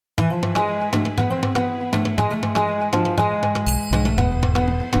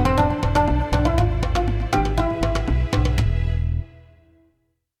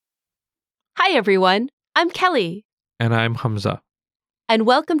Hi everyone, I'm Kelly. And I'm Hamza. And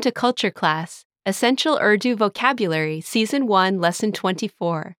welcome to Culture Class, Essential Urdu Vocabulary, Season 1, Lesson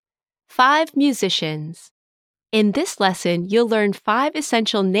 24. 5 Musicians. In this lesson, you'll learn 5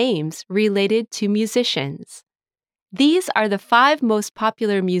 essential names related to musicians. These are the 5 most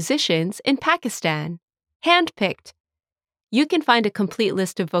popular musicians in Pakistan, handpicked. You can find a complete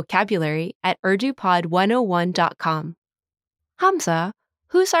list of vocabulary at urdupod101.com. Hamza,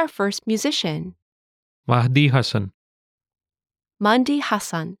 who's our first musician? Mahdi Hassan. Mandi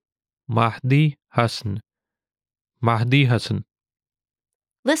Hassan. Mahdi Hassan. Mahdi Hassan.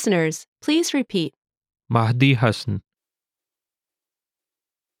 Listeners, please repeat. Mahdi Hassan.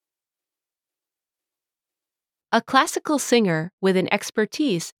 A classical singer with an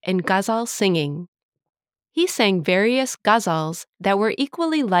expertise in ghazal singing. He sang various ghazals that were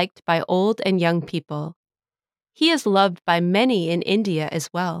equally liked by old and young people. He is loved by many in India as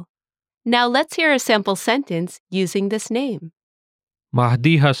well. Now let's hear a sample sentence using this name.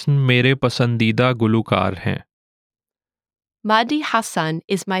 Mahdi Hassan मेरे पसंदीदा गुलूकार हैं. Mahdi Hassan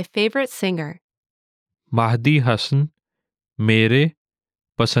is my favorite singer. Mahdi Hassan मेरे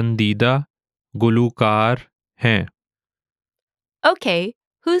पसंदीदा गुलूकार हैं. Okay,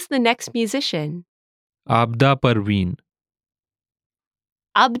 who's the next musician? Abida Parveen.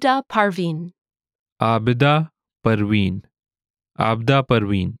 Abda Parveen. Abida Parveen. Abida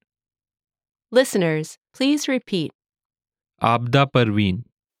Parveen. Listeners, please repeat. Abida Parveen.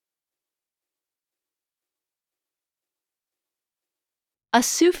 A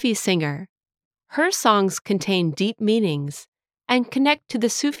Sufi singer. Her songs contain deep meanings and connect to the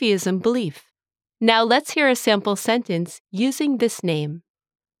Sufism belief. Now let's hear a sample sentence using this name.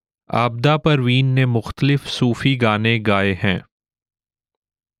 Abida Parveen ने मुख्तलिफ सूफी गाने गाए हैं.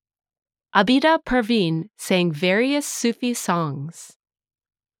 Abida Parveen sang various Sufi songs.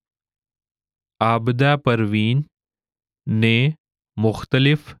 Abida Parveen ने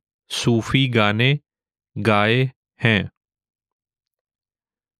मुख्तलिफ सूफी गाने गाए हैं.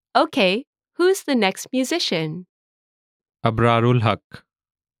 Okay, who's the next musician? Abrarul हक.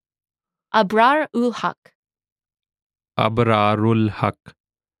 Abrar ul Haq. अबरारुल हक.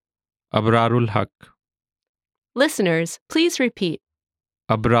 अबरारुल हक. Listeners, please repeat.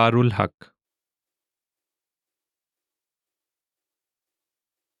 अबरारुल हक.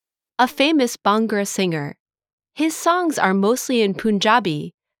 A famous Bhangra singer. His songs are mostly in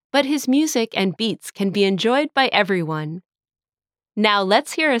Punjabi, but his music and beats can be enjoyed by everyone. Now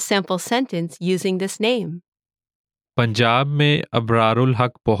let's hear a sample sentence using this name. Punjab में अबरारुल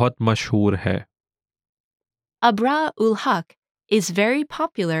हक बहुत मशहूर है. Abra ul Haq is very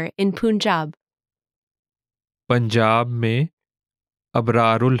popular in Punjab. Punjab में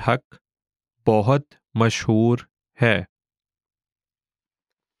अबरारुल हक बहुत मशहूर है.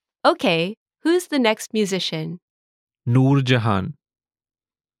 Okay, who's the next musician? नूर जहान.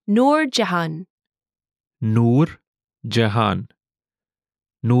 Noor Jahan. नूर जहान.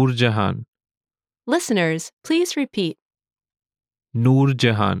 नूर जहान. Listeners, please repeat. नूर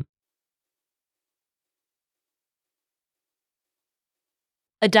जहान.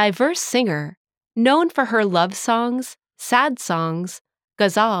 A diverse singer, known for her love songs, sad songs,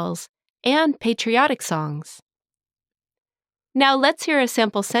 ghazals, and patriotic songs. Now let's hear a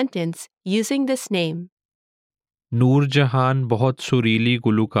sample sentence using this name. नूर जहान बहुत सुरीली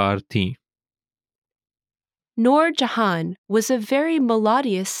गुलूकार थीं. Noor Jahan was a very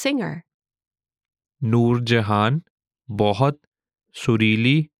melodious singer. नूर जहान बहुत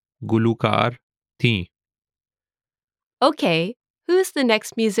सुरीली गुलूकार थीं. Okay, who's the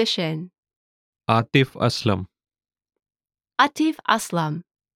next musician? Atif Aslam. Atif Aslam.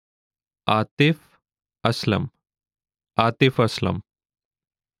 Atif Aslam. Atif Aslam.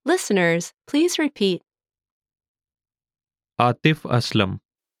 Listeners, please repeat. Atif Aslam.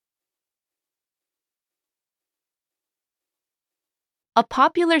 A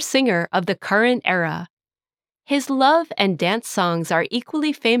popular singer of the current era. His love and dance songs are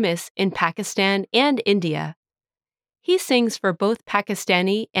equally famous in Pakistan and India. He sings for both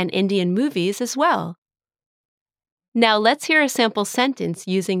Pakistani and Indian movies as well. Now let's hear a sample sentence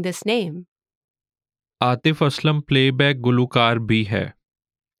using this name. Atif Aslam playback गुलूकार भी है.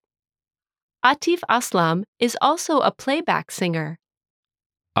 Atif Aslam is also a playback singer.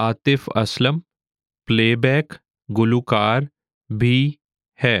 Atif Aslam playback गुलूकार भी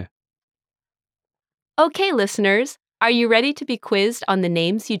है. Okay, listeners, are you ready to be quizzed on the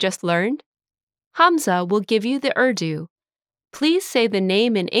names you just learned? Hamza will give you the Urdu. Please say the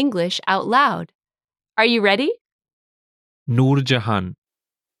name in English out loud. Are you ready? नूर जहान.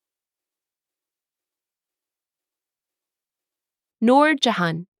 Noor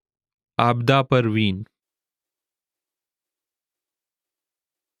Jahan. Abida Parveen,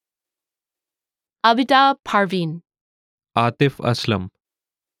 Abida Parveen, Atif Aslam,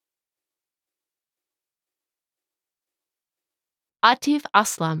 Atif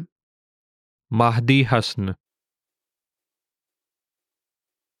Aslam, माहदी Hasan,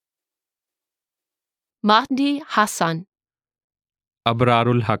 Mahdi Hassan,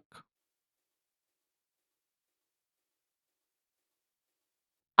 Abrarul हक,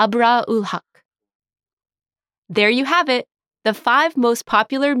 Abra ul Haq. There you have it, the 5 most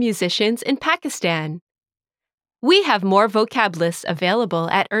popular musicians in Pakistan. We have more vocab lists available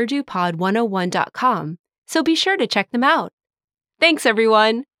at urdupod101.com, so be sure to check them out. Thanks,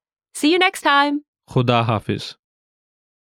 everyone. See you next time. खुदा हाफिज.